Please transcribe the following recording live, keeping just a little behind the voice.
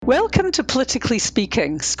Welcome to Politically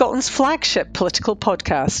Speaking, Scotland's flagship political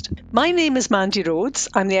podcast. My name is Mandy Rhodes.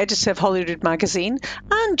 I'm the editor of Holyrood magazine,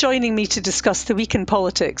 and joining me to discuss the week in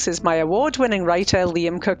politics is my award-winning writer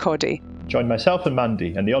Liam Kirkcaldy. Join myself and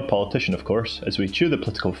Mandy, and the odd politician of course, as we chew the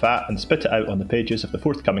political fat and spit it out on the pages of the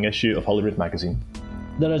forthcoming issue of Holyrood magazine.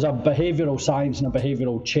 There is a behavioural science and a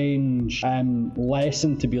behavioural change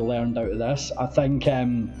lesson to be learned out of this. I think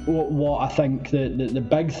what I think the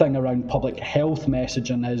big thing around public health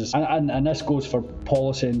messaging is, and this goes for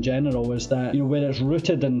policy in general, is that where it's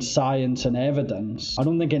rooted in science and evidence, I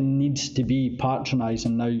don't think it needs to be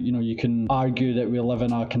patronising. Now you can argue that we live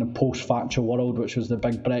in a kind of post-factual world, which was the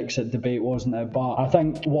big Brexit debate, wasn't it? But I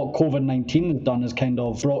think what COVID-19 has done is kind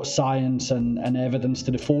of brought science and evidence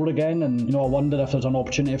to the fore again, and I wonder if there's an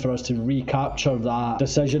opportunity for us to recapture that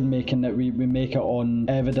decision making, that we make it on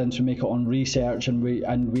evidence, we make it on research, and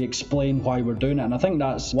we explain why we're doing it. And I think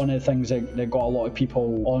that's one of the things that got a lot of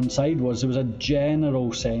people on side. Was there was a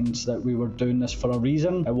general sense that we were doing this for a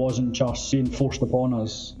reason. It wasn't just being forced upon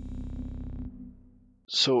us.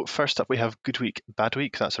 So first up we have Good Week, Bad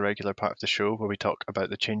Week. That's a regular part of the show where we talk about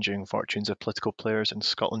the changing fortunes of political players in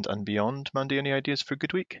Scotland and beyond. Mandy, any ideas for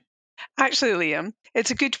Good Week? Actually, Liam, it's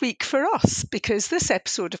a good week for us because this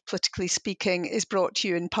episode of Politically Speaking is brought to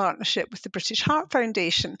you in partnership with the British Heart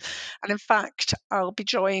Foundation. And in fact, I'll be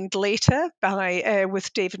joined later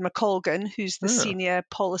with David McColgan, who's the Senior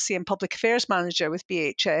Policy and Public Affairs Manager with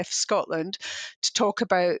BHF Scotland, to talk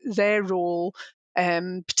about their role,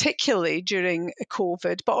 particularly during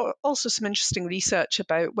COVID, but also some interesting research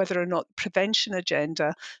about whether or not the prevention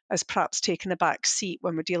agenda has perhaps taken a back seat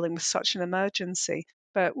when we're dealing with such an emergency.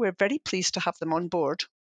 But we're very pleased to have them on board.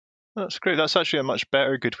 That's great. That's actually a much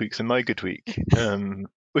better Good Week than my Good Week,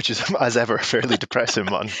 which is, as ever, a fairly depressing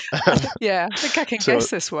one. Yeah, I think I can guess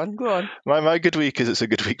this one. Go on. My Good Week is it's a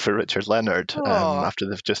good week for Richard Leonard, after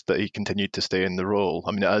that he continued to stay in the role.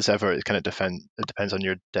 I mean, as ever, it kind of depends on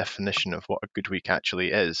your definition of what a good week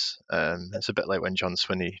actually is. It's a bit like when John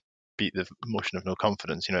Swinney beat the motion of no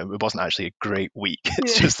confidence. It wasn't actually a great week.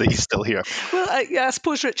 It's just that he's still here. Well, I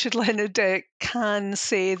suppose Richard Leonard can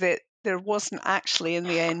say that there wasn't actually in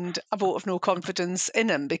the end a vote of no confidence in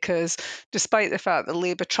him, because despite the fact that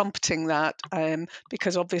Labour trumpeting that,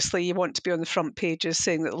 because obviously you want to be on the front pages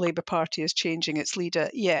saying that the Labour Party is changing its leader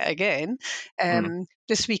yet again,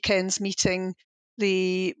 this weekend's meeting,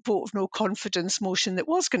 the vote of no confidence motion that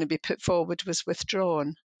was going to be put forward was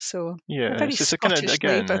withdrawn. So a very Scottish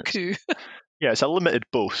Labour coup. Yeah, it's a limited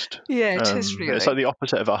boast. Yeah, it is really. It's like the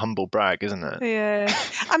opposite of a humble brag, isn't it? Yeah.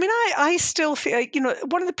 I mean, I still feel,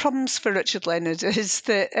 one of the problems for Richard Leonard is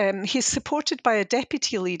that he's supported by a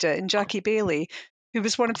deputy leader in Jackie Baillie, who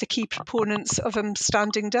was one of the key proponents of him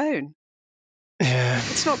standing down. Yeah.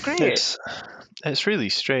 It's not great. It's really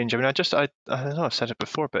strange. I mean, I know I've said it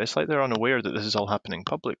before, but it's like they're unaware that this is all happening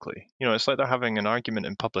publicly. It's like they're having an argument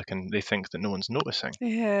in public and they think that no one's noticing.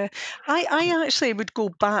 Yeah. I actually would go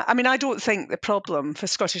back. I mean, I don't think the problem for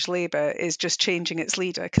Scottish Labour is just changing its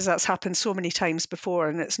leader, because that's happened so many times before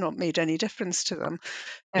and it's not made any difference to them.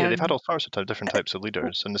 Yeah, they've had all sorts of different types of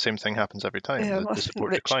leaders, and the same thing happens every time. The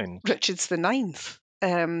support declines. Richard's the ninth.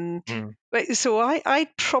 So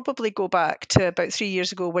I'd probably go back to about 3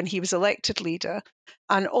 years ago when he was elected leader,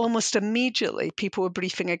 and almost immediately people were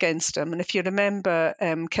briefing against him. And if you remember,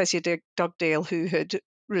 Kezia Dugdale, who had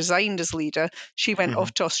resigned as leader, she went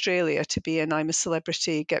off to Australia to be an I'm a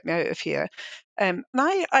Celebrity, get me out of here. And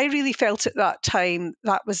I really felt at that time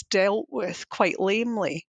that was dealt with quite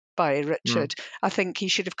lamely by Richard. I think he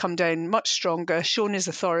should have come down much stronger, shown his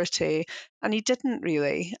authority, and he didn't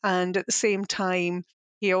really. And at the same time,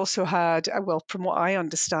 he also had, well, from what I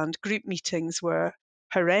understand, group meetings were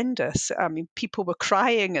horrendous. I mean, people were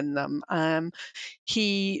crying in them.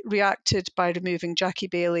 He reacted by removing Jackie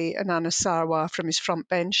Baillie and Anna Sarwar from his front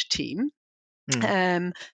bench team.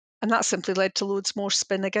 And that simply led to loads more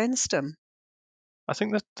spin against him. I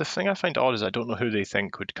think that the thing I find odd is I don't know who they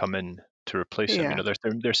think would come in to replace him.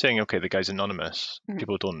 They're saying, okay, the guy's anonymous.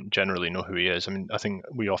 People don't generally know who he is. I mean, I think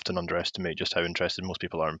we often underestimate just how interested most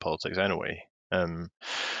people are in politics anyway.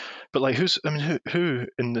 But like, who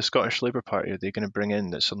in the Scottish Labour Party are they going to bring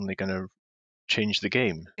in that's suddenly going to change the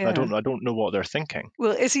game? Yeah. I don't know what they're thinking.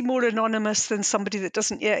 Well, is he more anonymous than somebody that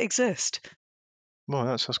doesn't yet exist? Well,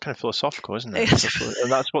 that's kind of philosophical, isn't it?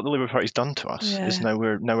 And that's what the Labour Party's done to us. Yeah. Is now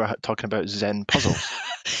we're talking about Zen puzzles.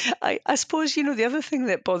 I suppose the other thing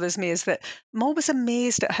that bothers me is that I'm always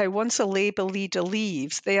amazed at how once a Labour leader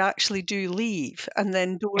leaves, they actually do leave, and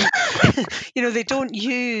then don't they don't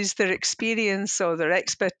use their experience or their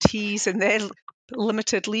expertise in their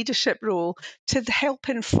limited leadership role to help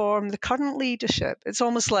inform the current leadership. It's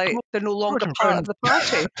almost like they're no longer part of the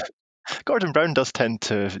party. Gordon Brown does tend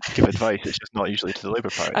to give advice. It's just not usually to the Labour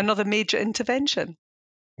Party. Another major intervention.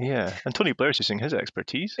 Yeah, and Tony Blair's using his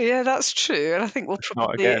expertise. Yeah, that's true, and I think we'll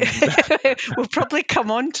probably come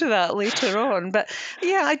on to that later on. But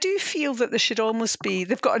yeah, I do feel that there should almost be,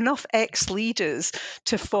 they've got enough ex-leaders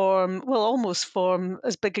to almost form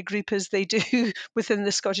as big a group as they do within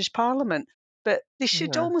the Scottish Parliament. But they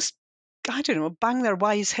should almost, I don't know, bang their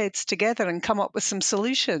wise heads together and come up with some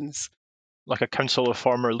solutions. Like a council of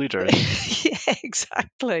former leaders. Yeah,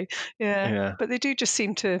 exactly. Yeah, but they do just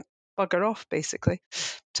seem to bugger off, basically,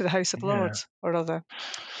 to the House of Lords or other.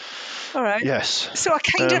 All right. Yes. So a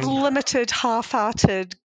kind of limited,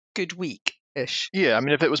 half-hearted good week-ish. Yeah, I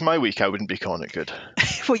mean, if it was my week, I wouldn't be calling it good.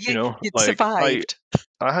 Well, you'd survived.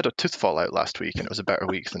 I had a tooth fallout last week, and it was a better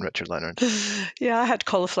week than Richard Leonard. Yeah, I had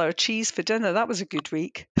cauliflower cheese for dinner. That was a good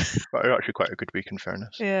week. But actually quite a good week, in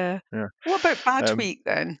fairness. Yeah. What about bad week,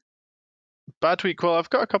 then? Bad week. Well, I've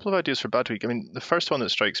got a couple of ideas for bad week. I mean, the first one that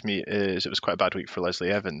strikes me is it was quite a bad week for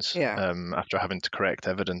Leslie Evans. After having to correct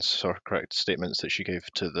evidence or correct statements that she gave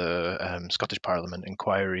to the Scottish Parliament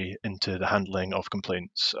inquiry into the handling of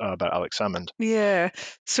complaints about Alex Salmond. Yeah.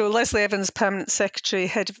 So Leslie Evans, Permanent Secretary,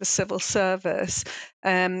 Head of the Civil Service.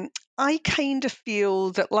 I kind of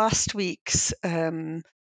feel that last week's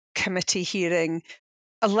committee hearing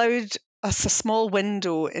allowed us a small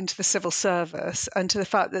window into the civil service and to the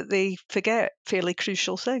fact that they forget fairly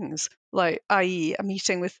crucial things, like, i.e., a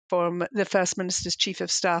meeting with the First Minister's Chief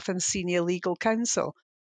of Staff and Senior Legal Counsel.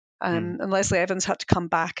 And Leslie Evans had to come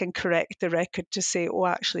back and correct the record to say,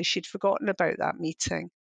 actually, she'd forgotten about that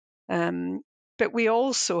meeting. But we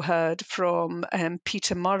also heard from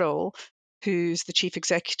Peter Murrell, who's the Chief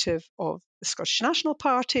Executive of the Scottish National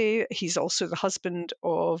Party. He's also the husband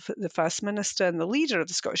of the First Minister and the leader of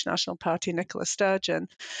the Scottish National Party, Nicola Sturgeon.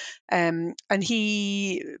 And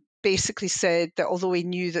he basically said that although he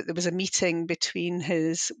knew that there was a meeting between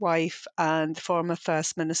his wife and the former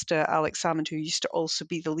First Minister, Alex Salmond, who used to also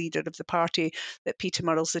be the leader of the party that Peter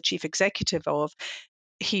Murrell's the Chief Executive of,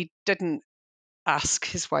 he didn't ask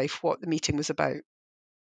his wife what the meeting was about.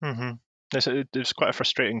 Mm-hmm. It was quite a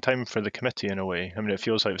frustrating time for the committee in a way. I mean, it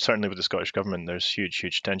feels like, certainly with the Scottish Government, there's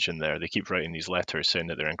huge tension there. They keep writing these letters saying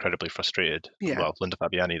that they're incredibly frustrated. Yeah. Well, Linda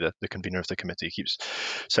Fabiani, the convener of the committee, keeps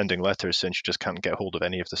sending letters saying she just can't get hold of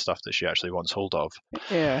any of the stuff that she actually wants hold of.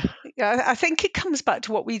 Yeah, I think it comes back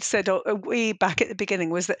to what we'd said way back at the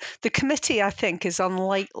beginning, was that the committee, I think, is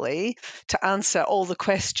unlikely to answer all the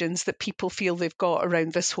questions that people feel they've got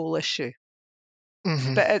around this whole issue.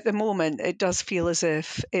 Mm-hmm. But at the moment, it does feel as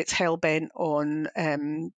if it's hell-bent on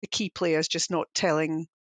the key players just not telling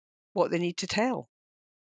what they need to tell.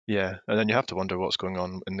 Yeah, and then you have to wonder what's going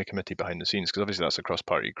on in the committee behind the scenes, because obviously that's a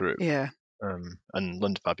cross-party group. Yeah. And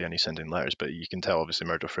Linda Fabiani sending letters, but you can tell obviously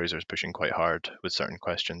Murdo Fraser is pushing quite hard with certain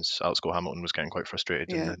questions. Alex Cole-Hamilton was getting quite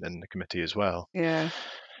frustrated in the committee as well. Yeah.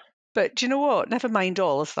 But do you know what? Never mind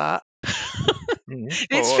all of that.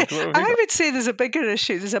 Mm-hmm. I would say there's a bigger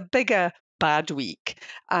issue. There's a bigger bad week,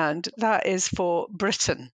 and that is for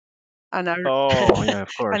Britain and our of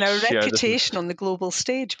course. and our reputation on the global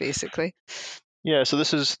stage, basically. Yeah, so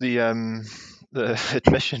this is the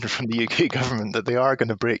admission from the UK government that they are going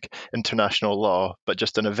to break international law, but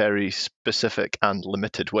just in a very specific and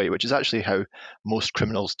limited way, which is actually how most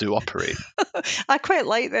criminals do operate. I quite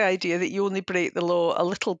like the idea that you only break the law a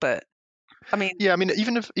little bit. I mean,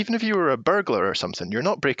 even if you were a burglar or something, you're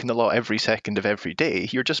not breaking the law every second of every day.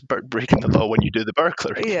 You're just breaking the law when you do the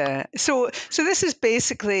burglary. Yeah. So this is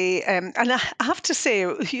basically, and I have to say,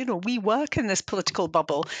 we work in this political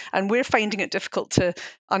bubble, and we're finding it difficult to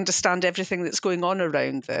understand everything that's going on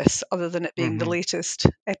around this, other than it being the latest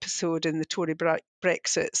episode in the Tory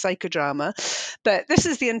Brexit psychodrama. But this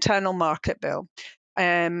is the Internal Market Bill.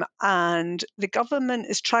 And the government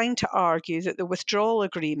is trying to argue that the withdrawal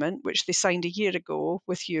agreement, which they signed a year ago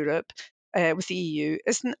with Europe, with the EU,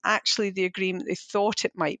 isn't actually the agreement they thought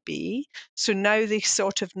it might be. So now they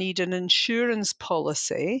sort of need an insurance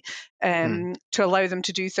policy to allow them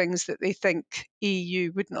to do things that they think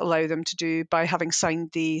EU wouldn't allow them to do by having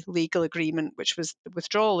signed the legal agreement, which was the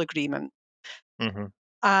withdrawal agreement. Mm-hmm.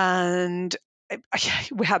 And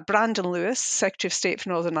we had Brandon Lewis, Secretary of State for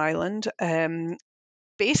Northern Ireland,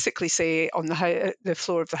 basically say on the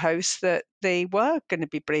floor of the House that they were going to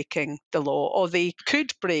be breaking the law, or they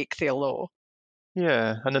could break the law.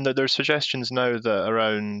 Yeah, and then there's suggestions now that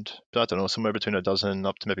around, I don't know, somewhere between a dozen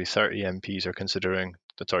up to maybe 30 MPs are considering,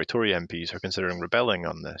 Tory MPs are considering rebelling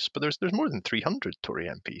on this. But there's more than 300 Tory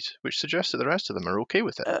MPs, which suggests that the rest of them are okay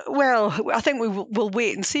with it. Well, I think we'll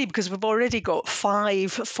wait and see, because we've already got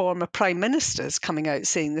 5 former prime ministers coming out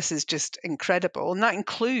saying this is just incredible, and that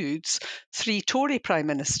includes 3 Tory prime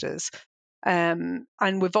ministers. And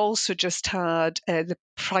we've also just had the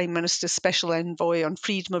Prime Minister's Special Envoy on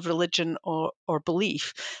Freedom of Religion or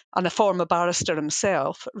Belief, and a former barrister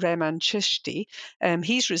himself, Rehman Chishti.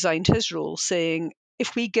 He's resigned his role, saying,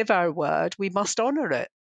 if we give our word, we must honour it.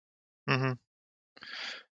 Mm-hmm.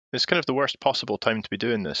 It's kind of the worst possible time to be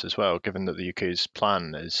doing this as well, given that the UK's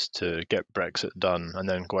plan is to get Brexit done and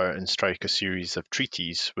then go out and strike a series of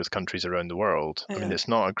treaties with countries around the world. Yeah. I mean, it's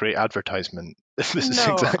not a great advertisement. This is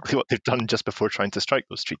exactly what they've done just before trying to strike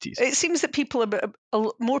those treaties. It seems that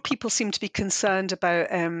more people seem to be concerned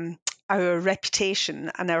about our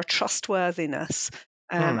reputation and our trustworthiness.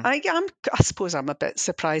 I suppose I'm a bit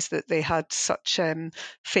surprised that they had such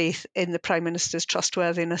faith in the Prime Minister's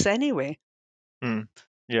trustworthiness anyway.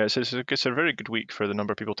 Yeah, it's a very good week for the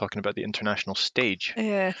number of people talking about the international stage.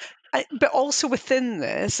 Yeah. But also within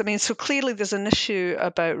this, I mean, so clearly there's an issue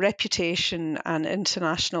about reputation and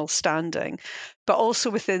international standing, but also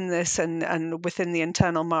within this and within the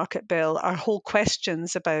internal market bill are whole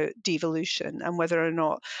questions about devolution and whether or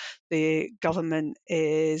not the government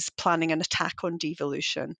is planning an attack on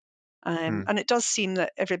devolution. And it does seem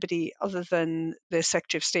that everybody other than the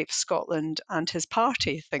Secretary of State for Scotland and his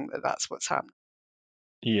party think that that's what's happening.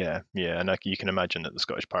 Yeah, and you can imagine that the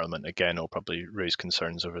Scottish Parliament again will probably raise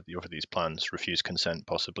concerns over these plans, refuse consent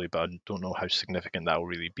possibly, but I don't know how significant that will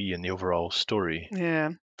really be in the overall story.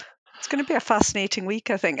 Yeah, it's going to be a fascinating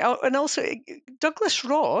week, I think. And also, Douglas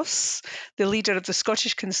Ross, the leader of the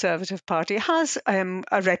Scottish Conservative Party, has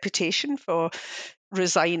a reputation for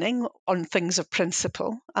resigning on things of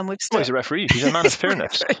principle, and he's a referee. He's a man of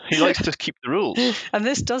fairness. He likes to keep the rules. And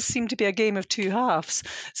this does seem to be a game of two halves.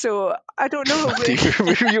 So I don't know.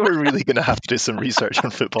 You were really going to have to do some research on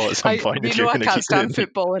football at some point. I can't stand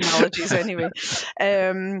football analogies anyway.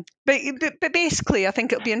 But basically, I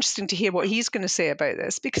think it'll be interesting to hear what he's going to say about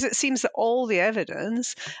this, because it seems that all the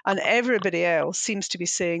evidence and everybody else seems to be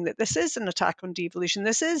saying that this is an attack on devolution.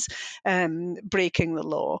 This is breaking the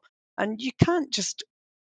law. And you can't just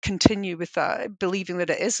continue with that, believing that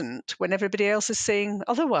it isn't, when everybody else is saying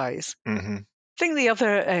otherwise. Mm-hmm. I think the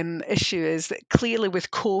other issue is that clearly with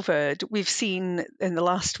COVID, we've seen in the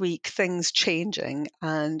last week things changing.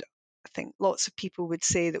 And I think lots of people would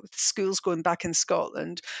say that with schools going back in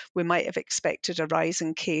Scotland, we might have expected a rise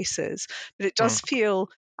in cases. But it does feel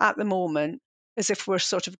at the moment as if we're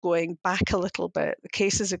sort of going back a little bit. The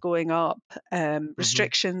cases are going up,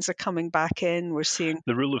 restrictions are coming back in. We're seeing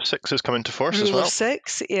the rule of 6 is coming to force as well. Rule of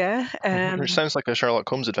 6, yeah. Which sounds like a Sherlock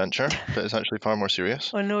Holmes adventure, but it's actually far more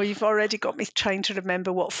serious. Oh no, you've already got me trying to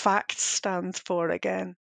remember what FACTS stands for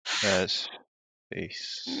again. Yes. Do you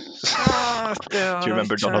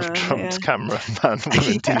remember Donald Trump's camera man on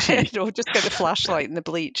TV? No, just get the flashlight and the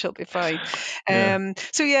bleach, it'll be fine.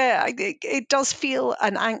 It does feel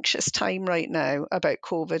an anxious time right now about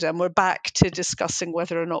COVID, and we're back to discussing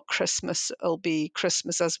whether or not Christmas will be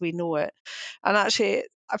Christmas as we know it. And actually,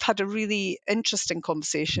 I've had a really interesting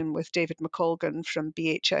conversation with David McColgan from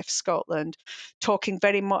BHF Scotland, talking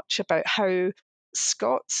very much about how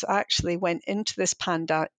Scots actually went into this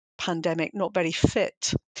pandemic not very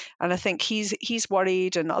fit, and I think he's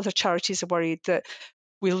worried, and other charities are worried, that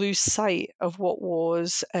we lose sight of what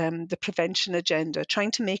was the prevention agenda,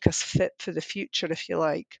 trying to make us fit for the future, if you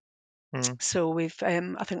like. So we've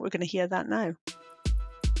I think we're going to hear that now.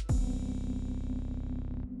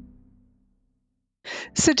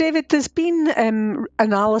 So, David, there's been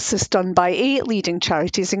analysis done by 8 leading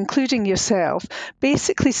charities, including yourself,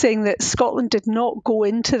 basically saying that Scotland did not go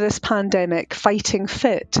into this pandemic fighting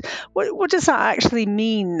fit. What does that actually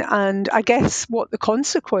mean? And I guess what the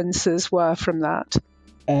consequences were from that?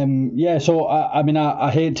 So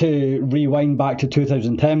I hate to rewind back to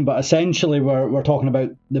 2010, but essentially we're talking about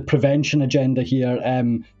the prevention agenda here.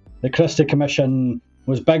 The Christie Commission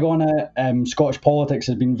was big on it. Scottish politics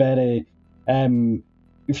has been very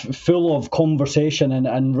full of conversation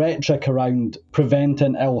and rhetoric around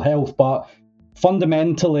preventing ill health, but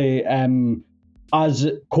fundamentally, as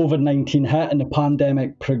COVID-19 hit and the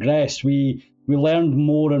pandemic progressed, we learned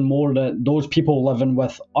more and more that those people living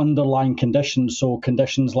with underlying conditions, so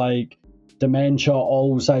conditions like dementia,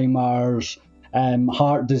 Alzheimer's,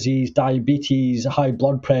 heart disease, diabetes, high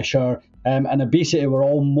blood pressure, and obesity, were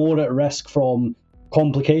all more at risk from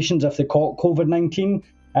complications if they caught COVID-19.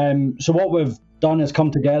 So what we've done is come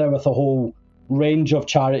together with a whole range of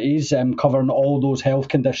charities covering all those health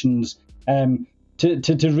conditions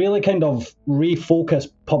to really kind of refocus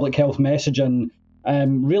public health messaging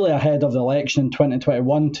really ahead of the election in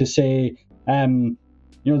 2021 to say, that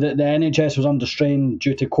the NHS was under strain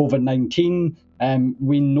due to COVID-19.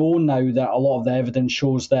 We know now that a lot of the evidence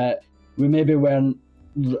shows that we maybe weren't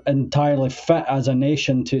entirely fit as a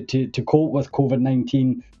nation to cope with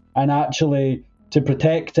COVID-19, and actually to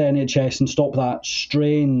protect the NHS and stop that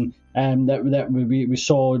strain that we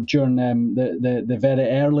saw during the very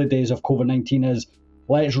early days of COVID-19 is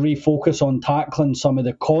let's refocus on tackling some of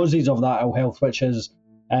the causes of that ill health, which is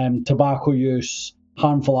tobacco use,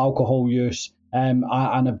 harmful alcohol use, and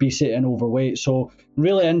obesity and overweight. So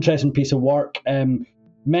really interesting piece of work.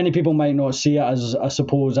 Many people might not see it as, I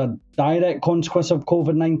suppose, a direct consequence of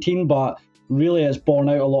COVID-19, but really it's borne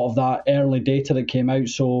out a lot of that early data that came out.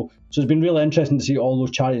 So it's been really interesting to see all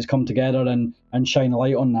those charities come together and shine a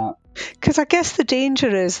light on that. Because I guess the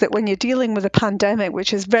danger is that when you're dealing with a pandemic,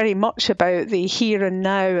 which is very much about the here and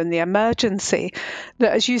now and the emergency,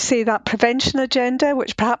 that, as you say, that prevention agenda,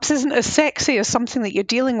 which perhaps isn't as sexy as something that you're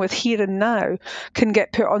dealing with here and now, can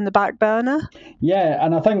get put on the back burner. Yeah,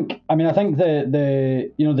 and I think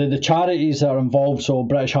the charities that are involved, so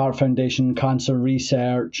British Heart Foundation, Cancer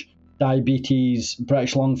Research, Diabetes,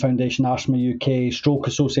 British Lung Foundation, Asthma UK, Stroke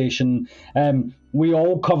Association, we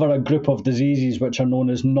all cover a group of diseases which are known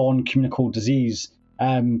as non-communicable disease.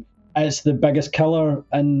 It's the biggest killer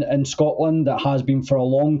in Scotland. It has been for a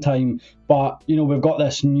long time. But, we've got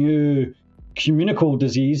this new communicable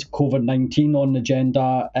disease, COVID-19, on the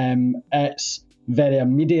agenda. It's very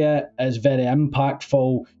immediate. It's very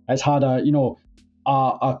impactful. It's had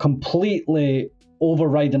a completely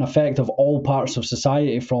overriding effect of all parts of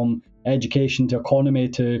society, from education to economy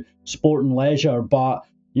to sport and leisure. But,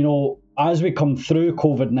 as we come through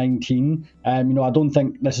COVID-19, I don't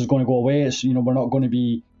think this is going to go away. It's, we're not going to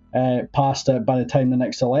be past it by the time the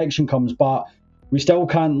next election comes, but we still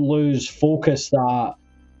can't lose focus that,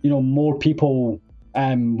 more people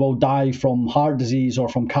will die from heart disease or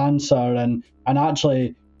from cancer. And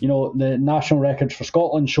actually, the national records for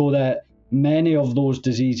Scotland show that many of those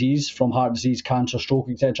diseases, from heart disease, cancer, stroke,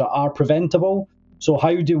 etc., are preventable. So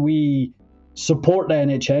how do we support the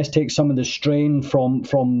NHS, take some of the strain from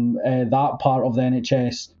that part of the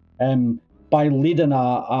NHS by leading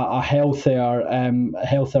a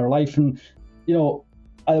healthier life? And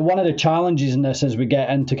one of the challenges in this is we get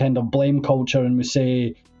into kind of blame culture and we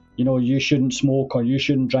say, you shouldn't smoke or you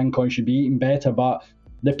shouldn't drink or you should be eating better. But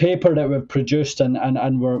the paper that we've produced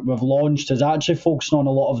and we've launched is actually focusing on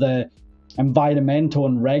a lot of the environmental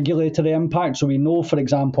and regulatory impact. So we know, for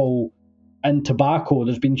example, in tobacco,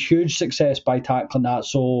 there's been huge success by tackling that.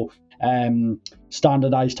 So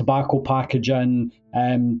standardised tobacco packaging,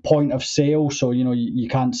 point of sale, so you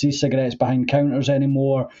can't see cigarettes behind counters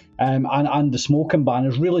anymore, and the smoking ban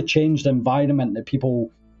has really changed the environment that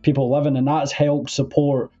people live in, and that's helped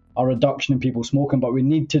support a reduction in people smoking. But we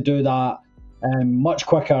need to do that much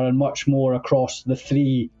quicker and much more across the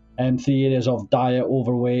three areas of diet,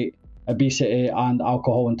 overweight, obesity, and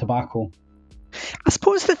alcohol and tobacco. I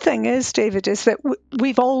suppose the thing is, David, is that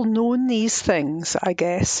we've all known these things, I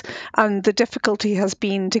guess, and the difficulty has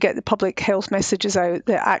been to get the public health messages out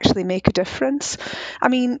that actually make a difference. I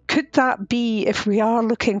mean, could that be, if we are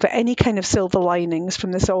looking for any kind of silver linings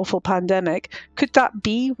from this awful pandemic, could that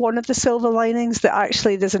be one of the silver linings, that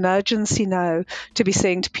actually there's an urgency now to be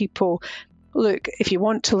saying to people, look, if you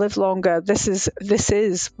want to live longer, this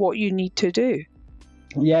is what you need to do?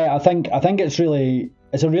 Yeah, I think it's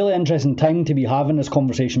a really interesting time to be having this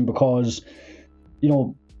conversation, because,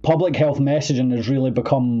 public health messaging has really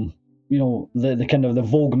become, the kind of the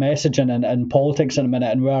vogue messaging in politics in a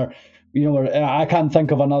minute. And I can't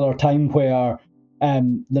think of another time where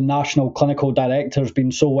the National Clinical Director has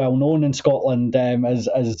been so well known in Scotland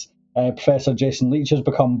as Professor Jason Leach has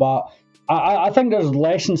become. But I think there's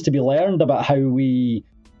lessons to be learned about how we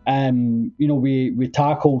tackled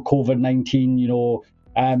COVID-19.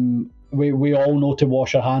 We all know to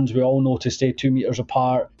wash our hands. We all know to stay 2 meters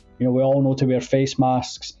apart. We all know to wear face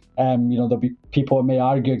masks. There'll be people that may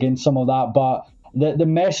argue against some of that, but the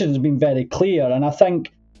message has been very clear, and I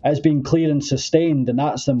think it's been clear and sustained, and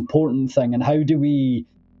that's the important thing. And how do we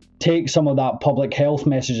take some of that public health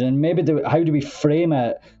message and how do we frame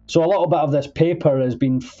it? So a little bit of this paper has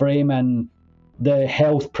been framing the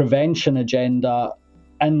health prevention agenda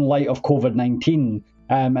in light of COVID-19.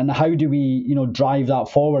 And how do we, drive that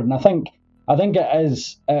forward? And I think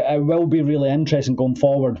it will be really interesting going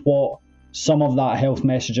forward what some of that health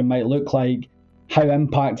messaging might look like, how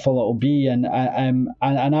impactful it'll be, and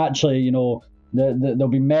actually, there'll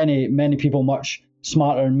be many people much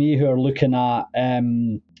smarter than me who are looking at,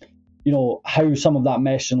 how some of that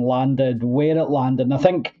messaging landed, where it landed. And I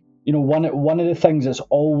think, one of the things that's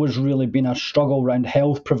always really been a struggle around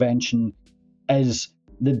health prevention is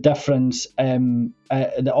the difference, the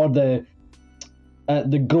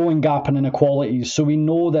growing gap in inequalities. So we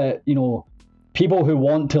know that, people who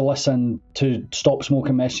want to listen to stop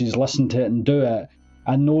smoking messages, listen to it and do it,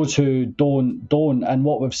 and those who don't. And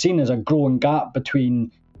what we've seen is a growing gap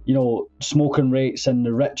between, smoking rates in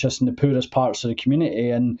the richest and the poorest parts of the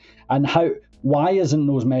community, and why isn't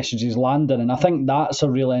those messages landing? And I think that's a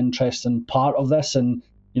really interesting part of this. And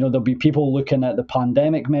there'll be people looking at the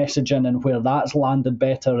pandemic messaging and where that's landed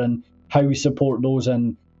better, and how we support those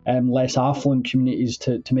in less affluent communities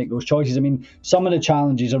to make those choices. I mean, some of the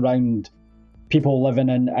challenges around people living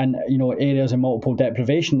in areas of multiple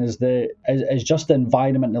deprivation is just the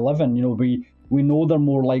environment they live in. We know they're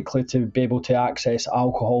more likely to be able to access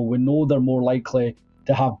alcohol. We know they're more likely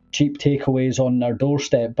to have cheap takeaways on their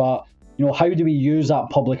doorstep. But how do we use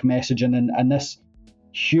that public messaging and this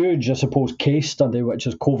huge, I suppose, case study, which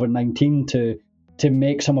is COVID-19, to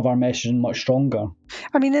make some of our messaging much stronger?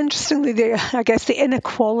 I mean, interestingly, I guess the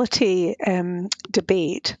inequality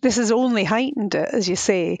debate, this has only heightened it, as you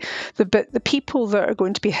say. But the people that are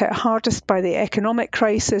going to be hit hardest by the economic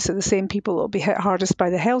crisis are the same people that will be hit hardest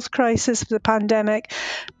by the health crisis of the pandemic.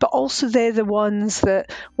 But also they're the ones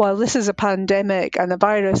that, while this is a pandemic and a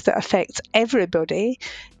virus that affects everybody,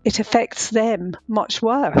 it affects them much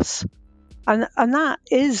worse. And that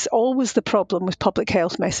is always the problem with public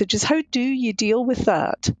health messages. How do you deal with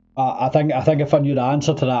that? I think if I knew the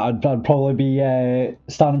answer to that, I'd probably be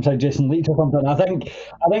standing beside Jason Leitch or something. I think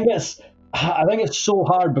it's so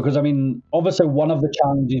hard because, I mean, obviously one of the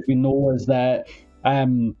challenges we know is that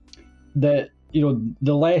the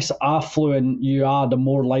less affluent you are, the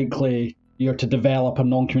more likely you're to develop a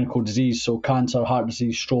non-communicable disease, so cancer, heart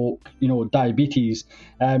disease, stroke, diabetes.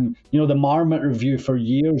 The Marmot Review for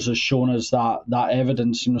years has shown us that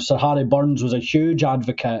evidence. Sir Harry Burns was a huge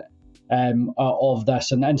advocate of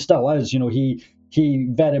this, and still is. He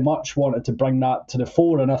very much wanted to bring that to the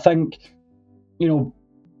fore, and I think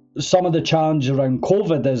some of the challenge around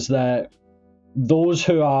COVID is that those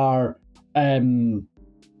who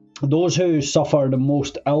suffer the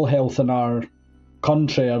most ill health in our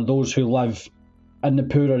country are those who live in the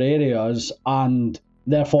poorer areas and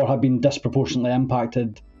therefore have been disproportionately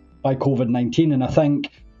impacted by COVID-19. And I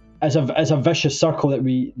think as a vicious circle that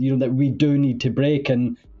we do need to break,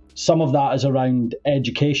 and some of that is around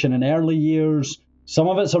education in early years, some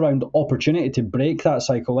of it's around opportunity to break that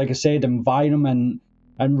cycle. Like I said, environment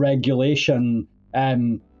and regulation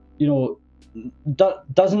doesn't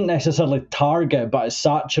necessarily target, but it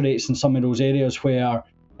saturates in some of those areas where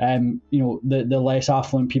the less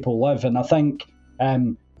affluent people live. And I think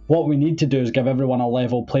what we need to do is give everyone a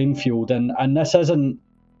level playing field. And this isn't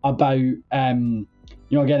about, again,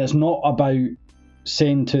 it's not about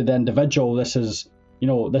saying to the individual, this is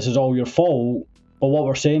all your fault. But what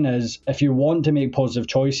we're saying is, if you want to make positive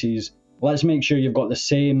choices, let's make sure you've got the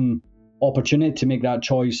same opportunity to make that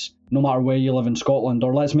choice no matter where you live in Scotland.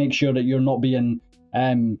 Or let's make sure that you're not being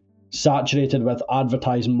saturated with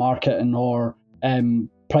advertising, marketing, or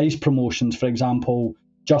price promotions, for example,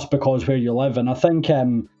 just because where you live. And I think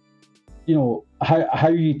how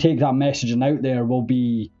you take that messaging out there will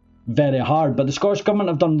be very hard. But the Scottish Government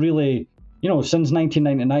have done really, since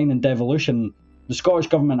 1999 in devolution, the Scottish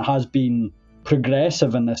Government has been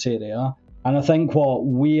progressive in this area. And I think what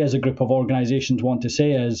we as a group of organisations want to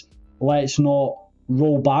say is, let's not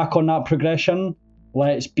roll back on that progression.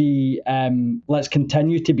 Let's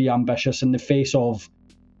continue to be ambitious in the face of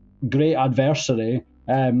great adversity,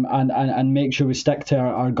 and make sure we stick to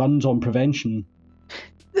our guns on prevention.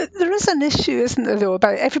 There is an issue, isn't there, though,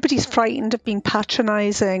 about everybody's frightened of being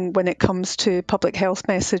patronising when it comes to public health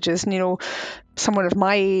messages. And, someone of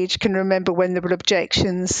my age can remember when there were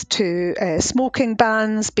objections to smoking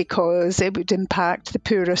bans because it would impact the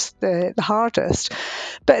poorest the hardest.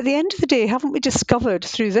 But at the end of the day, haven't we discovered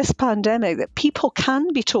through this pandemic that people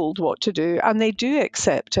can be told what to do and they do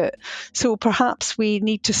accept it? So perhaps we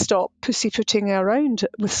need to stop pussyfooting around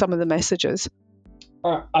with some of the messages.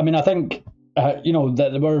 I mean, I think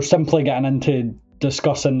that we're simply getting into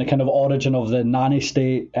discussing the kind of origin of the nanny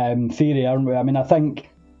state theory, aren't we? I mean, I think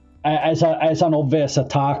it's an obvious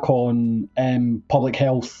attack on public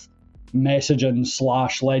health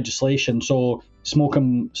messaging / legislation. So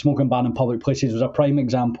smoking ban in public places was a prime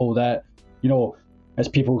example that, as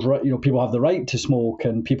people's people have the right to smoke,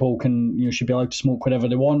 and people can should be allowed to smoke wherever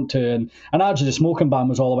they want to. And actually, the smoking ban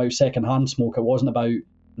was all about secondhand smoke. It wasn't about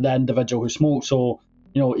the individual who smoked. So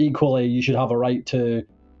equally, you should have a right to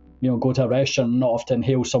go to a restaurant and not have to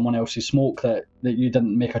inhale someone else's smoke that you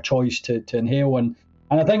didn't make a choice to inhale. And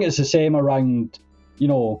I think it's the same around,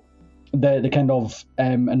 the kind of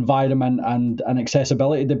environment and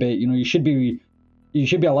accessibility debate. You should be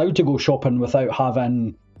allowed to go shopping without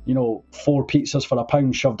having 4 pizzas for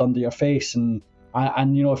 £1 shoved under your face, and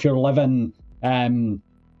if you're living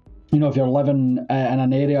if you're living in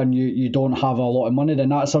an area and you don't have a lot of money, then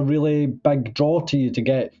that's a really big draw to you to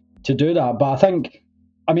get to do that. But I think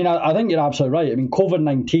you're absolutely right. I mean,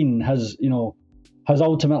 COVID-19 has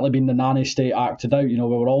ultimately been the nanny state acted out. We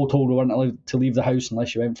were all told we weren't allowed to leave the house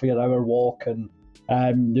unless you went for your hour walk, and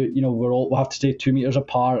we have to stay 2 meters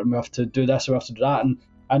apart, and we have to do this, we have to do that,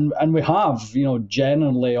 and we have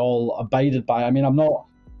generally all abided by. I mean, I'm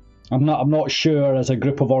not sure as a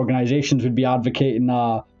group of organisations would be advocating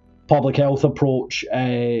a public health approach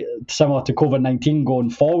similar to COVID-19 going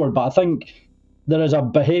forward, but I think there is a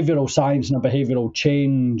behavioural science and a behavioural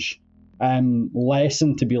change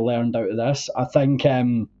lesson to be learned out of this. I think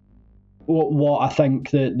what I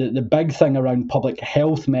think the big thing around public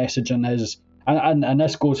health messaging is, and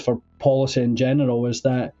this goes for policy in general, is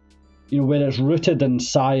that where it's rooted in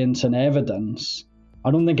science and evidence,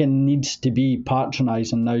 I don't think it needs to be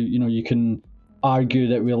patronising. Now, you can argue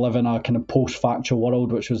that we live in a kind of post-factual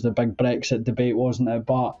world, which was the big Brexit debate, wasn't it?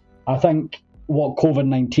 But I think what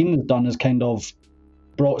COVID-19 has done is kind of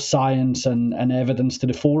brought science and evidence to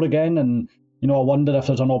the fore again. And, I wonder if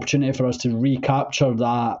there's an opportunity for us to recapture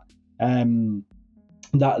that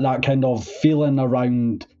that kind of feeling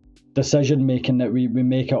around decision-making, that we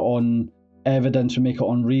make it on evidence, we make it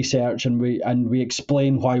on research, and we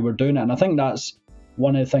explain why we're doing it. And I think that's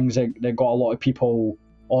one of the things that got a lot of people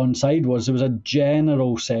on side, was there was a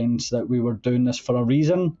general sense that we were doing this for a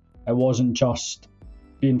reason. It wasn't just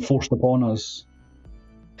being forced upon us.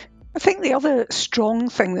 I think the other strong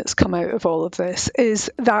thing that's come out of all of this is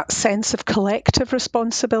that sense of collective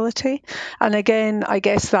responsibility. And again, I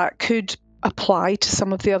guess that could apply to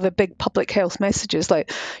some of the other big public health messages,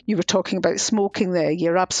 like you were talking about smoking there.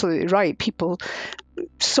 You're absolutely right. People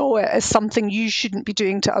saw it as something you shouldn't be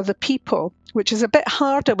doing to other people, which is a bit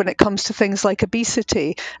harder when it comes to things like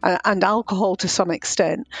obesity and alcohol to some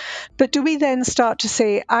extent. But do we then start to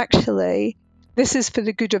say, actually, this is for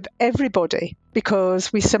the good of everybody,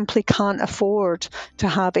 because we simply can't afford to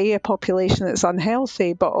have a population that's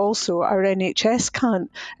unhealthy, but also our NHS can't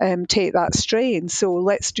take that strain. So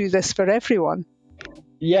let's do this for everyone.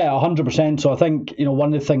 Yeah, 100%. So I think,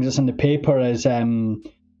 one of the things that's in the paper is,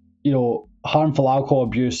 harmful alcohol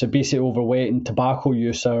abuse, obesity, overweight, and tobacco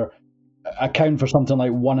use account for something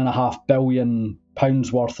like £1.5 billion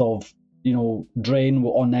worth of, drain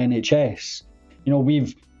on the NHS.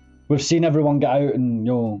 We've seen everyone get out and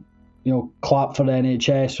clap for the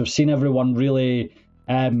NHS. We've seen everyone really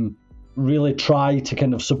try to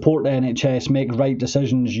kind of support the NHS, make right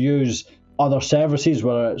decisions, use other services,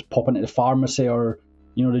 whether it's popping to the pharmacy or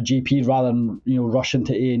the GP, rather than rushing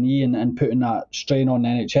to A&E and putting that strain on the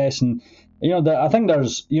NHS. And I think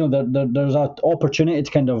there's there's an opportunity to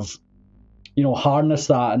kind of harness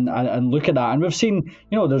that and look at that. And we've seen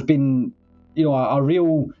there's been a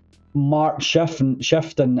real marked shift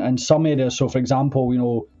in some areas. So, for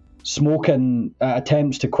example, smoking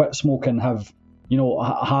attempts to quit smoking have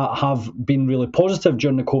been really positive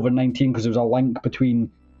during the COVID-19, because there was a link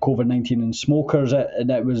between COVID-19 and smokers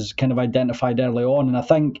that was kind of identified early on. And I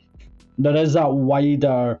think there is that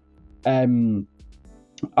wider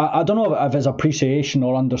I don't know if it's appreciation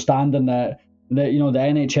or understanding that the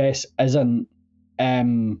NHS hasn't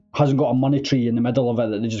got a money tree in the middle of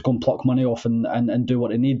it that they just go and pluck money off and do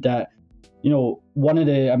what they need. That one of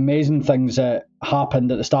the amazing things that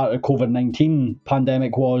happened at the start of the COVID-19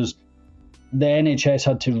 pandemic was the NHS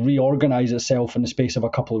had to reorganise itself in the space of a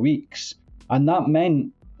couple of weeks, and that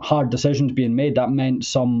meant hard decisions being made. That meant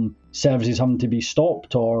some services having to be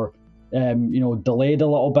stopped or delayed a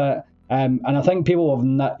little bit. And I think people have,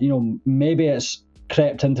 maybe it's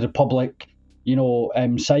crept into the public,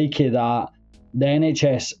 psyche that the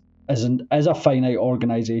NHS is a finite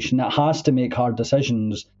organisation that has to make hard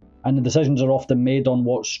decisions, and the decisions are often made on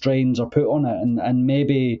what strains are put on it. And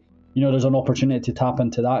maybe, there's an opportunity to tap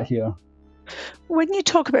into that here. When you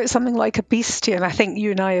talk about something like obesity, and I think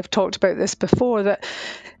you and I have talked about this before, that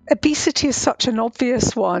obesity is such an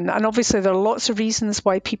obvious one, and obviously there are lots of reasons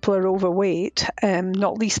why people are overweight,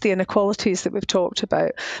 not least the inequalities that we've talked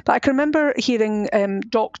about. But I can remember hearing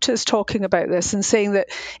doctors talking about this and saying that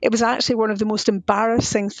it was actually one of the most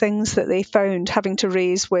embarrassing things that they found having to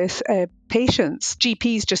raise with patients.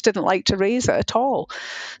 GPs just didn't like to raise it at all.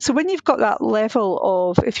 So when you've got that level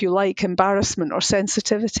of, if you like, embarrassment or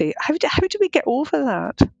sensitivity, how do we get over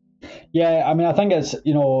that? Yeah, I mean, I think it's,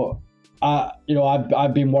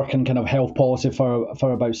 I've been working kind of health policy for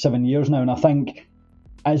about 7 years now, and I think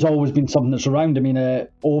it's always been something that's around. I mean,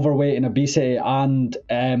 overweight and obesity and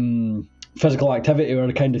physical activity are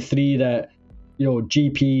the kind of three that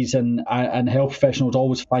GPs and health professionals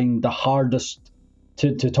always find the hardest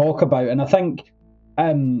to talk about. And I think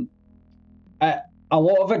a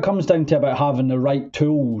lot of it comes down to about having the right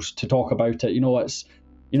tools to talk about it.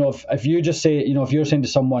 If you just say, if you're saying to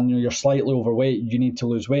someone, you're slightly overweight, you need to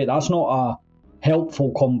lose weight, that's not a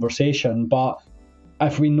helpful conversation. But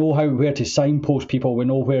if we know where to signpost people, we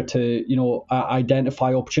know where to,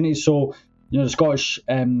 identify opportunities. So, the Scottish,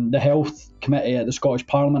 the Health Committee at the Scottish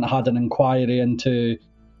Parliament had an inquiry into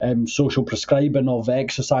social prescribing of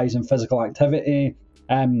exercise and physical activity.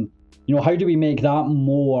 How do we make that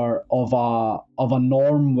more of a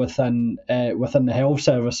norm within the health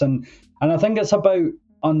service? And I think it's about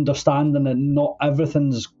understanding that not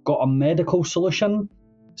everything's got a medical solution.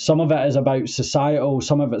 Some of it is about societal,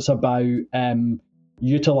 some of it's about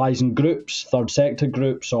utilising groups, third sector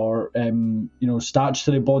groups, or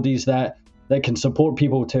statutory bodies that can support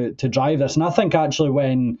people to drive this. And I think actually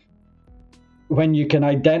when you can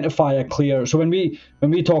identify a clear, so when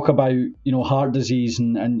we talk about heart disease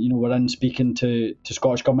and we're in speaking to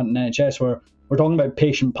Scottish Government and NHS, we're talking about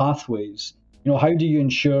patient pathways. How do you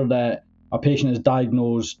ensure that a patient is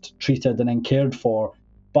diagnosed, treated, and then cared for?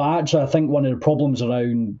 But actually, I think one of the problems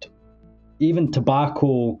around even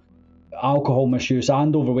tobacco, alcohol misuse,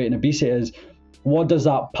 and overweight and obesity is, what does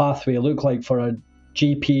that pathway look like for a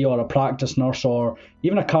GP or a practice nurse or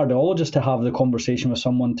even a cardiologist to have the conversation with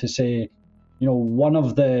someone to say, one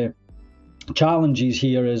of the challenges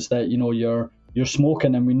here is that you're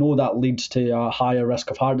smoking, and we know that leads to a higher risk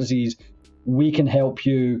of heart disease. We can help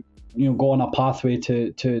you, go on a pathway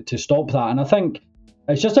to stop that. And I think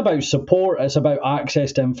it's just about support. It's about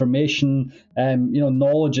access to information.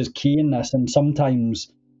 Knowledge is key in this, and sometimes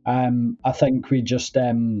I think we just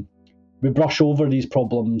we brush over these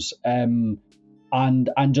problems and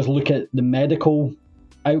just look at the medical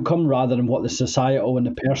outcome rather than what the societal and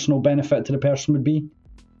the personal benefit to the person would be.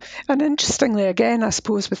 And interestingly, again, I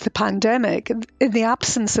suppose with the pandemic, in the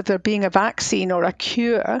absence of there being a vaccine or a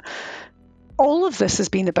cure, all of this has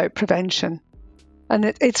been about prevention. And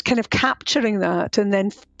it's kind of capturing that and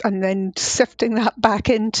then sifting that back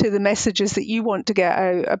into the messages that you want to get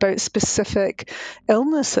out about specific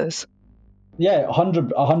illnesses. Yeah,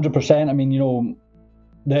 100%. I mean,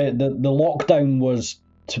 the lockdown was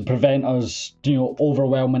to prevent us,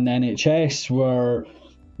 overwhelming the NHS, where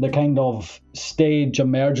the kind of stage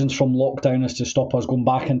emergence from lockdown is to stop us going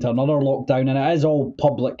back into another lockdown. And it is all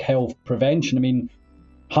public health prevention. I mean,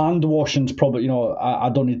 hand washing's probably,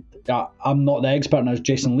 I'm not the expert, and as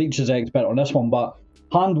Jason Leach is the expert on this one, but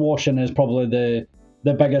hand washing is probably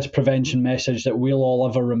the biggest prevention message that we'll all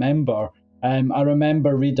ever remember. I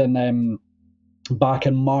remember reading back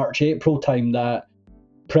in March, April time that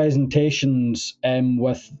presentations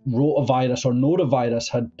with rotavirus or norovirus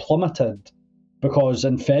had plummeted because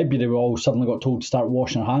in February we all suddenly got told to start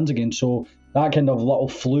washing our hands again. So that kind of little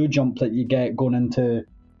flu jump that you get going into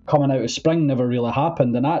coming out of spring never really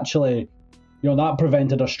happened, and actually, that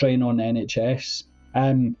prevented a strain on the NHS.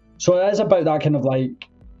 So it is about that kind of like,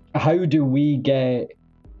 how do we get?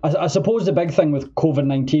 I suppose the big thing with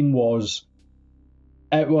COVID-19 was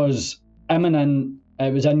it was imminent,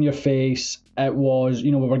 it was in your face, it was,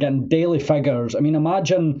 we were getting daily figures. I mean,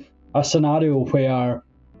 imagine a scenario where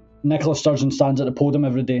Nicola Sturgeon stands at the podium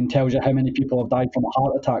every day and tells you how many people have died from a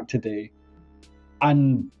heart attack today.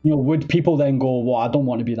 And, would people then go, well, I don't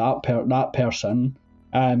want to be that person.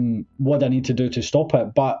 What do I need to do to stop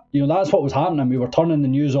it? But, that's what was happening. We were turning the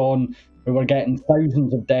news on, we were getting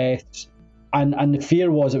thousands of deaths, and the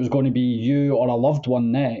fear was it was going to be you or a loved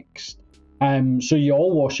one next. So you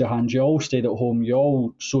all wash your hands, you all stayed at home, you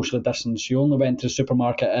all socially distanced, you only went to the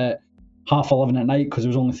supermarket at 11:30 at night because there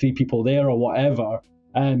was only 3 people there or whatever.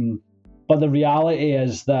 But the reality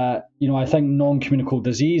is that, I think non-communicable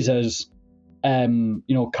diseases,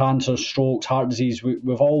 cancer, strokes, heart disease,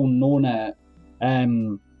 we've all known it.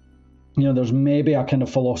 There's maybe a kind of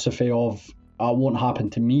philosophy of, it won't happen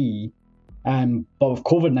to me. But with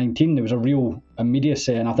COVID-19, there was a real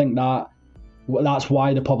immediacy, and I think that's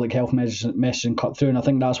why the public health messaging cut through, and I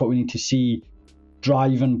think that's what we need to see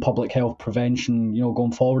driving public health prevention,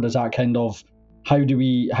 going forward, is that kind of, how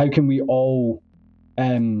can we all,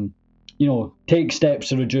 take steps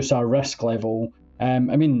to reduce our risk level. I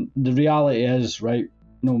mean, the reality is, right,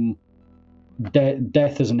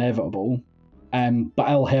 death is inevitable, but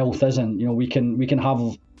ill health isn't. We can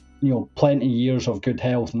have, plenty of years of good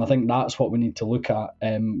health, and I think that's what we need to look at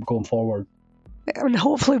going forward. And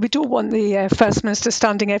hopefully we don't want the First Minister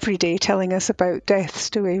standing every day telling us about deaths,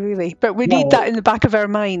 do we, really? But we need that in the back of our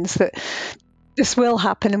minds, that this will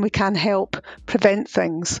happen and we can help prevent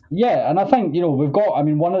things. Yeah, and I think, we've got,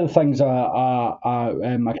 one of the things I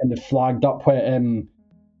kind of flagged up with,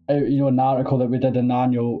 an article that we did in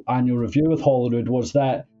the annual review with Holyrood was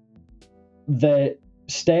that the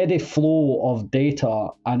steady flow of data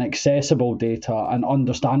and accessible data and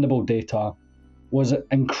understandable data was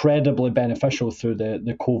incredibly beneficial through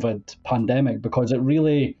the COVID pandemic, because it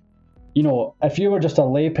really, if you were just a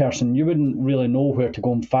layperson, you wouldn't really know where to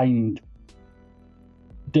go and find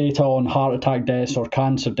data on heart attack deaths or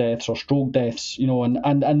cancer deaths or stroke deaths,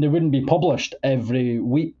 and they wouldn't be published every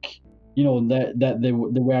week, that they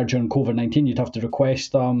were during COVID-19. You'd have to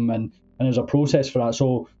request them, and there's a process for that.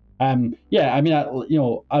 So, I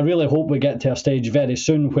really hope we get to a stage very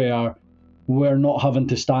soon where we're not having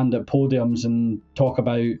to stand at podiums and talk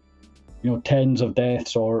about, tens of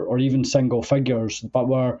deaths or even single figures, but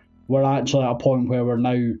we're actually at a point where we're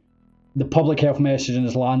now, the public health messaging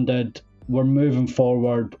has landed, we're moving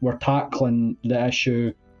forward, we're tackling the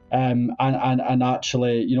issue, and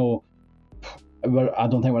actually, I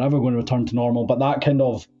don't think we're ever going to return to normal, but that kind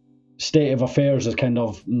of state of affairs is kind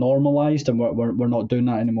of normalised, and we're not doing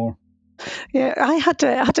that anymore. Yeah, I had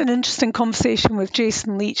an interesting conversation with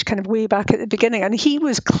Jason Leach kind of way back at the beginning, and he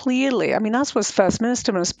was clearly, as was First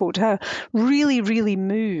Minister when I spoke to her, really, really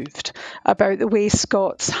moved about the way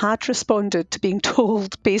Scots had responded to being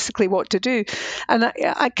told basically what to do. And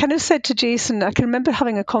I kind of said to Jason, I can remember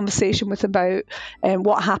having a conversation with him about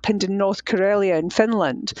what happened in North Karelia in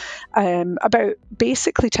Finland, about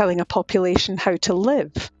basically telling a population how to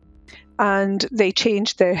live. And they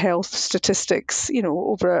changed their health statistics,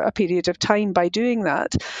 over a period of time by doing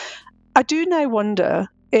that. I do now wonder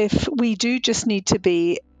if we do just need to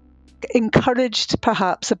be encouraged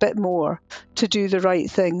perhaps a bit more to do the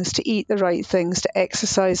right things, to eat the right things, to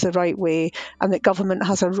exercise the right way, and that government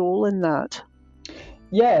has a role in that.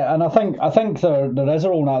 Yeah, and I think there is a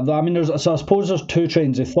role in that. I suppose there's two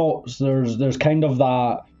trains of thoughts. There's kind of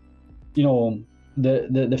that,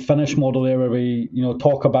 the Finnish model there, where we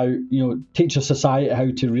talk about teach a society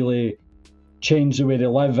how to really change the way they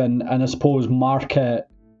live, and I suppose market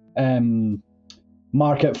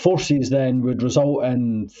forces then would result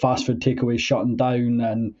in fast food takeaways shutting down,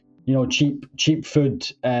 and cheap food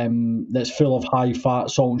that's full of high fat,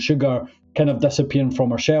 salt and sugar kind of disappearing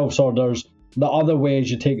from our shelves. Or there's the other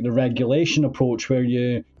ways, you take the regulation approach, where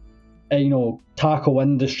you tackle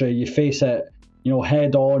industry, you face it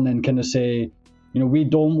head on, and kind of say, we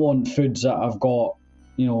don't want foods that have got,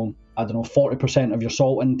 40% of your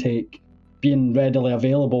salt intake being readily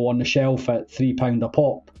available on the shelf at £3 a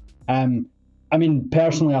pop.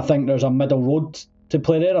 Personally, I think there's a middle road to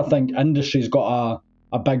play there. I think industry's got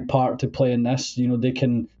a big part to play in this.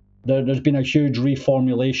 There's been a huge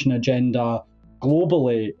reformulation agenda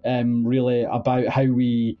globally, really, about how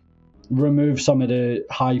we remove some of the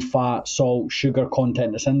high fat, salt, sugar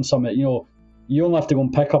content that's in some of it. You only have to go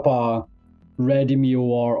and pick up a ready meal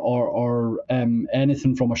or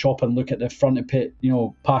anything from a shop and look at the front of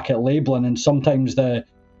packet labeling, and sometimes the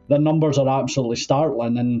numbers are absolutely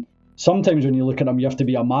startling. And sometimes when you look at them, you have to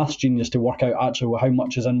be a maths genius to work out actually how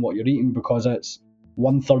much is in what you're eating, because it's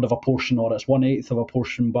 1/3 of a portion or it's 1/8 of a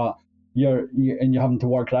portion, but you're having to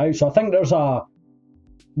work it out. So I think there's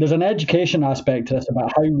an education aspect to this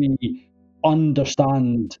about how we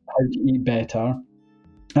understand how to eat better.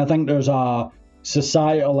 I think there's a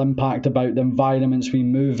societal impact about the environments we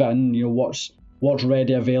move in, what's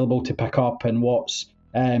ready available to pick up and what's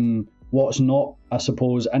not, I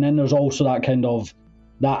suppose. And then there's also that kind of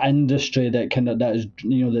that industry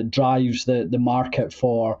that drives the market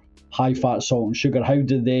for high fat, salt and sugar. How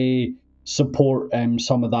do they support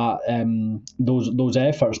some of that those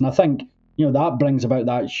efforts? And I think that brings about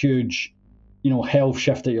that huge health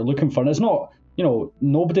shift that you're looking for. And it's not,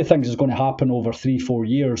 nobody thinks it's going to happen over 3-4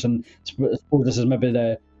 years. And I suppose this is maybe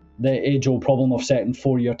the age-old problem of setting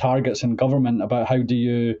 4-year targets in government about how do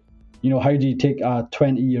you take a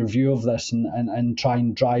 20-year view of this and try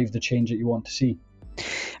and drive the change that you want to see.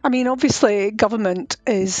 Obviously, government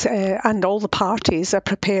is, and all the parties are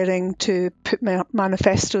preparing to put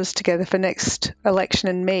manifestos together for next election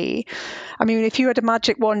in May. If you had a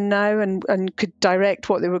magic wand now and could direct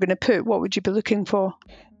what they were going to put, what would you be looking for?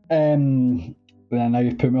 Now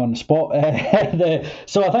you've put me on the spot.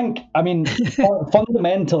 So I think,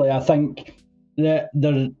 fundamentally, I think that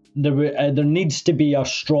there needs to be a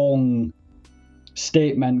strong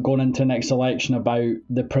statement going into the next election about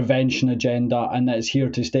the prevention agenda, and that it's here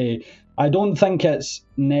to stay. I don't think it's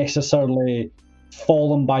necessarily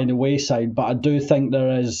fallen by the wayside, but I do think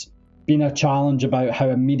there is been a challenge about how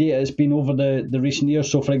immediate it's been over the recent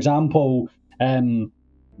years. So, for example, the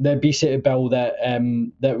obesity bill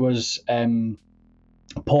that was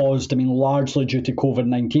paused, largely due to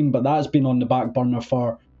COVID-19, but that's been on the back burner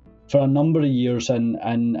for a number of years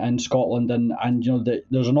in Scotland, and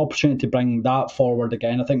there's an opportunity to bring that forward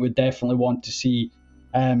again. I think we definitely want to see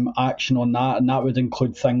action on that, and that would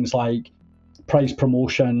include things like price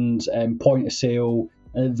promotions, point of sale,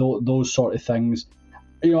 those sort of things.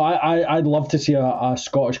 I'd love to see a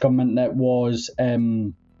Scottish government that was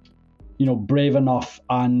brave enough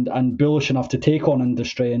and bullish enough to take on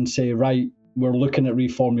industry and say, right, we're looking at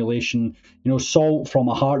reformulation. Salt from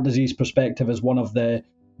a heart disease perspective is one of the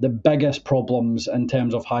biggest problems in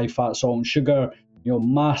terms of high fat salt and sugar.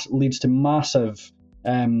 Leads to massive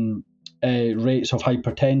rates of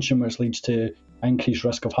hypertension, which leads to increased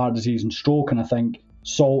risk of heart disease and stroke. And I think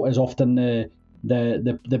salt is often the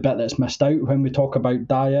bit that's missed out when we talk about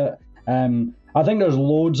diet. I think there's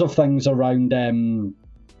loads of things around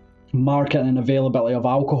marketing and availability of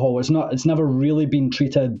alcohol. It's never really been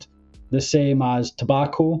treated the same as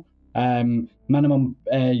tobacco. Minimum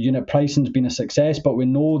unit pricing has been a success, but we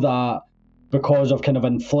know that because of kind of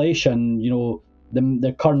inflation,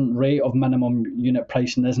 the current rate of minimum unit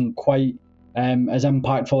pricing isn't quite as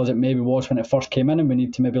impactful as it maybe was when it first came in, and we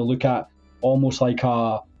need to maybe look at almost like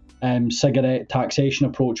a cigarette taxation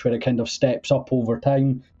approach where it kind of steps up over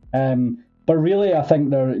time. But really, I think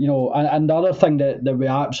there, and the other thing that we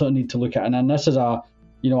absolutely need to look at, and this is I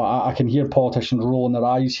can hear politicians rolling their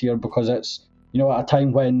eyes here because it's, at a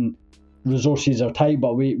time when resources are tight,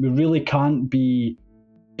 but we really can't be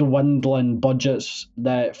dwindling budgets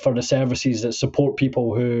for the services that support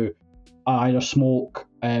people who either smoke,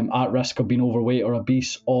 at risk of being overweight or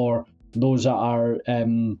obese, or those that are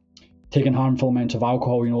taking harmful amounts of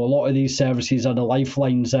alcohol. A lot of these services are the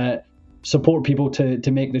lifelines that support people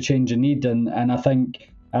to make the change they need, and I think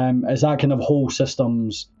it's that kind of whole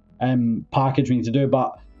systems package we need to do.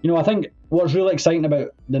 But I think what's really exciting about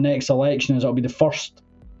the next election is it'll be the first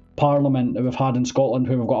parliament that we've had in Scotland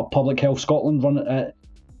where we've got a Public Health Scotland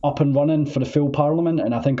up and running for the full parliament,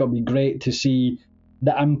 and I think it'll be great to see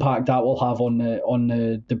the impact that will have on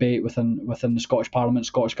the debate within the Scottish Parliament,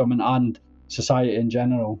 Scottish Government, and society in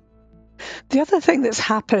general. The other thing that's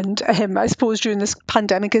happened, I suppose, during this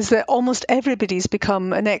pandemic is that almost everybody's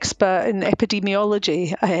become an expert in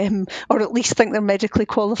epidemiology, or at least think they're medically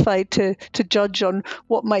qualified to judge on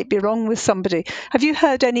what might be wrong with somebody. Have you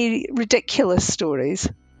heard any ridiculous stories?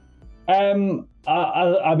 I've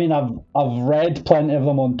read plenty of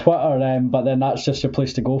them on Twitter, but then that's just your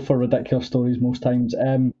place to go for ridiculous stories most times.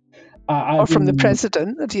 Or from the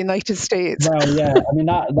President of the United States. Well, yeah,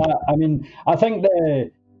 I think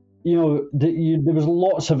there was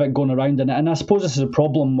lots of it going around in it, and I suppose this is a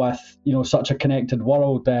problem with such a connected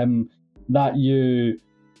world, that you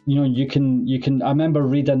can. I remember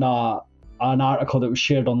reading an article that was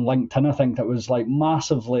shared on LinkedIn, I think, that was like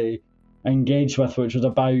massively engaged with, which was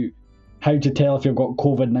about how to tell if you've got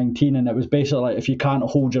COVID-19, and it was basically like if you can't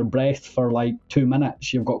hold your breath for like 2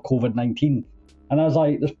 minutes, you've got COVID-19. And I was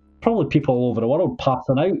like, there's probably people all over the world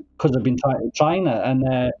passing out because they've been trying it, and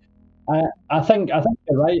I think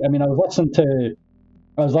you're right. I was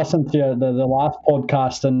listening to the last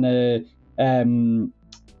podcast, and at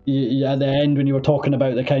the end when you were talking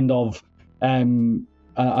about the kind of I don't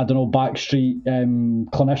know, backstreet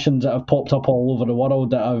clinicians that have popped up all over the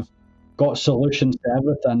world that have got solutions to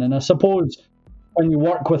everything. And I suppose when you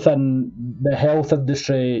work within the health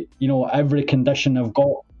industry, every condition have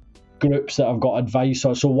got groups that have got advice.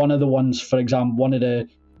 So one of the ones, for example, one of the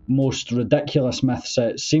most ridiculous myths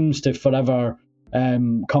that seems to forever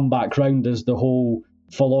come back round is the whole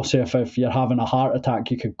philosophy if you're having a heart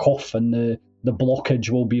attack, you could cough and the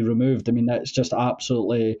blockage will be removed. That's just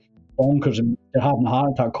absolutely bonkers. If you're having a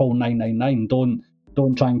heart attack, call 999.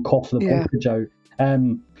 Don't try and cough the blockage out.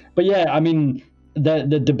 But yeah,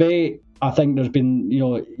 the debate, I think there's been, you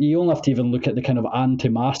only have to even look at the kind of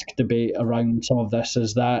anti-mask debate around some of this,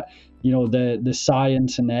 is that, the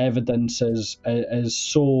science and the evidence is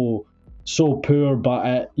so poor,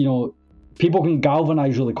 but, people can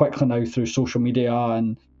galvanize really quickly now through social media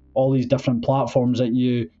and all these different platforms that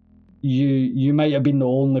you might have been the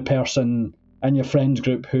only person in your friends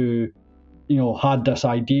group who, had this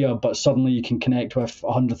idea, but suddenly you can connect with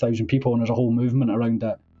 100,000 people and there's a whole movement around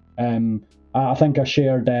it. I think I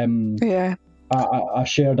shared I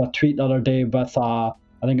shared a tweet the other day with I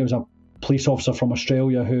think it was a police officer from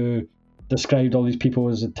Australia who described all these people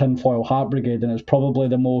as a tinfoil hat brigade, and it's probably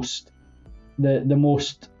the most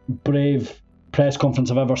brave press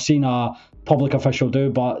conference I've ever seen a public official do.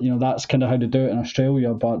 But that's kind of how they do it in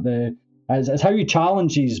Australia. But It's how you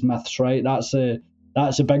challenge these myths, right? That's a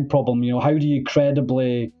big problem. How do you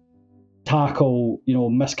credibly tackle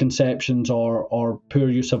misconceptions or poor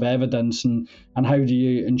use of evidence, and how do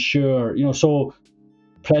you ensure so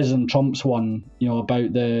President Trump's one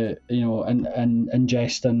about the and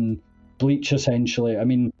ingesting bleach, essentially. I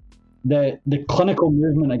mean, the clinical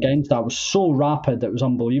movement against that was so rapid, it was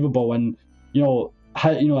unbelievable. And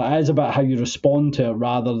how, it is about how you respond to it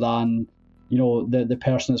rather than the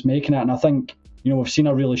person that's making it. And I think we've seen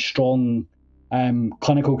a really strong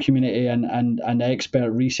clinical community and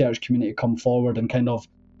expert research community come forward and kind of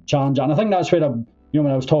challenge it. And I think that's where when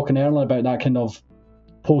I was talking earlier about that kind of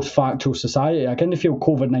post-factual society, I kind of feel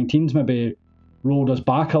COVID-19's maybe rolled us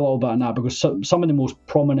back a little bit on that, because some of the most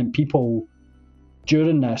prominent people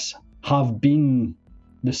during this have been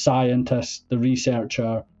the scientist, the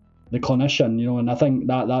researcher, the clinician, and I think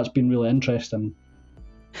that's been really interesting.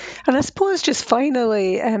 And I suppose just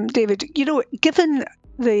finally, David, given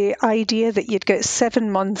the idea that you'd get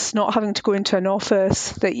 7 months not having to go into an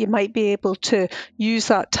office, that you might be able to use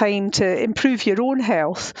that time to improve your own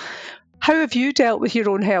health, how have you dealt with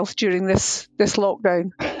your own health during this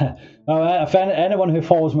lockdown? Well, if anyone who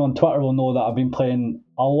follows me on Twitter will know that I've been playing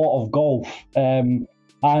a lot of golf, and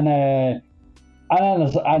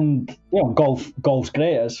golf's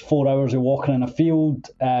great. It's 4 hours of walking in a field.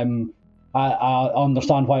 I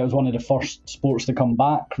understand why it was one of the first sports to come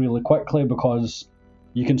back really quickly, because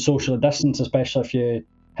you can socially distance, especially if you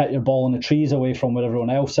hit your ball in the trees away from where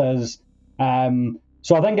everyone else is.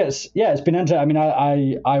 So I think it's been interesting. I mean,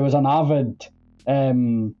 I was an avid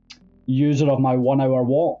user of my 1 hour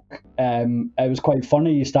walk. It was quite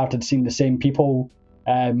funny. You started seeing the same people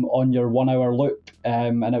on your 1 hour loop,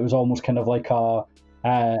 and it was almost kind of like a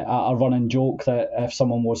running joke that if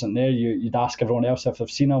someone wasn't there, you'd ask everyone else if they've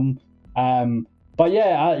seen them. But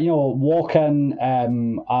yeah, walking, a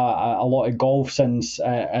lot of golf since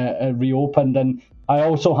it reopened, and I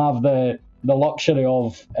also have the luxury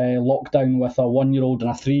of lockdown with a 1-year-old and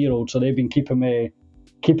a 3-year-old, so they've been keeping me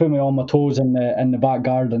on my toes in the back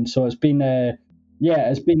garden. So it's been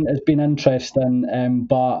it's been interesting.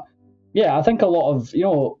 But yeah, I think a lot of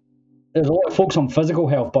there's a lot of focus on physical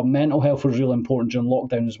health, but mental health was really important during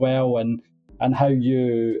lockdown as well, and how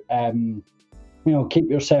you keep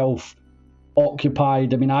yourself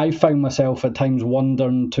occupied. I mean, I found myself at times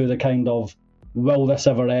wondering to the kind of, will this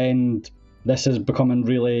ever end? This is becoming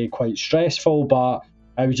really quite stressful, but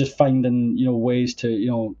I was just finding ways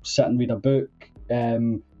to sit and read a book,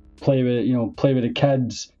 play with the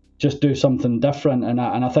kids, just do something different, and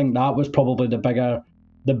I think that was probably the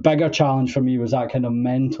bigger challenge for me, was that kind of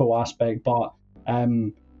mental aspect. But there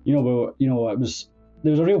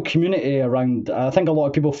was a real community around. I think a lot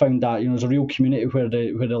of people found that there's a real community where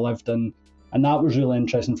they lived, and that was really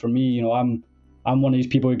interesting for me. I'm one of these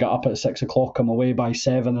people who get up at 6 o'clock, I'm away by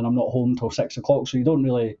 7, and I'm not home till 6 o'clock, so you don't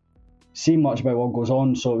really see much about what goes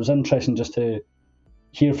on. So it was interesting just to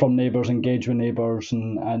hear from neighbours, engage with neighbours,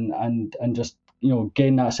 and just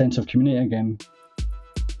gain that sense of community again.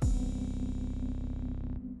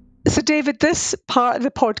 So, David, this part of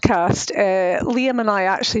the podcast, Liam and I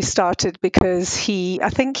actually started because I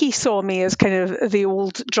think he saw me as kind of the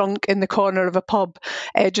old drunk in the corner of a pub,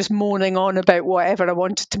 just moaning on about whatever I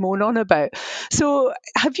wanted to moan on about. So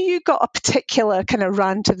have you got a particular kind of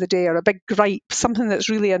rant of the day, or a big gripe, something that's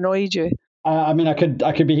really annoyed you? I mean, I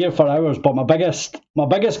could be here for hours, but my biggest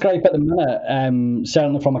gripe at the minute,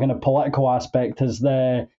 certainly from a kind of political aspect, is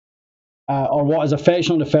or what is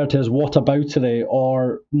affectionately referred to as whataboutery,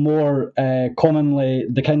 or more commonly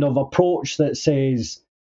the kind of approach that says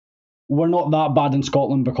we're not that bad in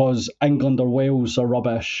Scotland because England or Wales are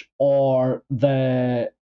rubbish, or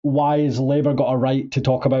why has Labour got a right to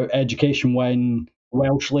talk about education when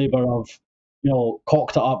Welsh Labour have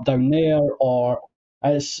cocked it up down there, or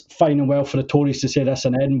it's fine and well for the Tories to say this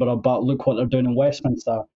in Edinburgh, but look what they're doing in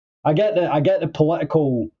Westminster. I get the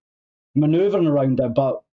political manoeuvring around it,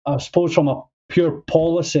 but I suppose from a pure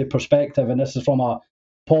policy perspective, and this is from a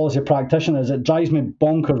policy practitioner, it drives me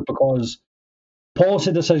bonkers, because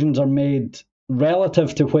policy decisions are made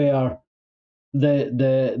relative to where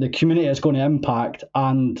the community is going to impact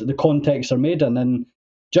and the context they're made in. And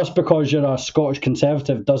just because you're a Scottish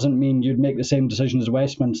Conservative doesn't mean you'd make the same decision as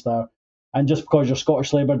Westminster. And just because you're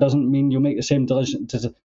Scottish Labour doesn't mean you'll make the same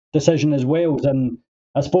decision as Wales. And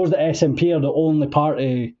I suppose the SNP are the only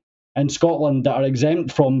party in Scotland that are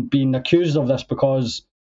exempt from being accused of this, because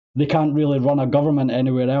they can't really run a government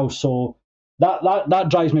anywhere else. So that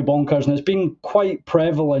drives me bonkers, and it's been quite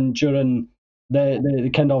prevalent during the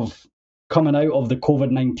kind of coming out of the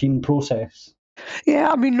COVID-19 process. Yeah,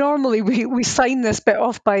 I mean, normally we sign this bit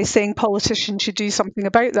off by saying politicians should do something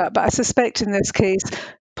about that, but I suspect in this case,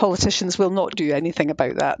 politicians will not do anything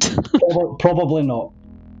about that. Probably not.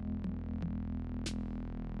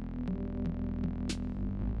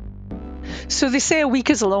 So they say a week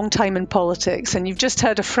is a long time in politics, and you've just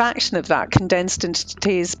heard a fraction of that condensed into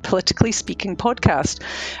today's Politically Speaking podcast.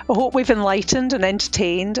 I hope we've enlightened and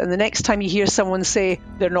entertained, and the next time you hear someone say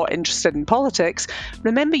they're not interested in politics,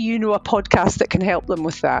 remember you know a podcast that can help them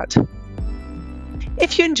with that.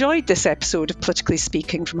 If you enjoyed this episode of Politically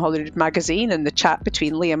Speaking from Holyrood Magazine and the chat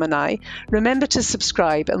between Liam and I, remember to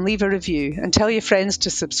subscribe and leave a review, and tell your friends to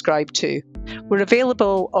subscribe too. We're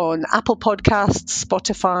available on Apple Podcasts,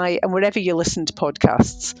 Spotify, and wherever you listen to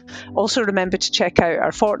podcasts. Also remember to check out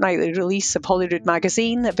our fortnightly release of Holyrood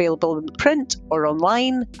Magazine, available in print or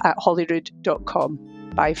online at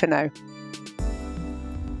holyrood.com. Bye for now.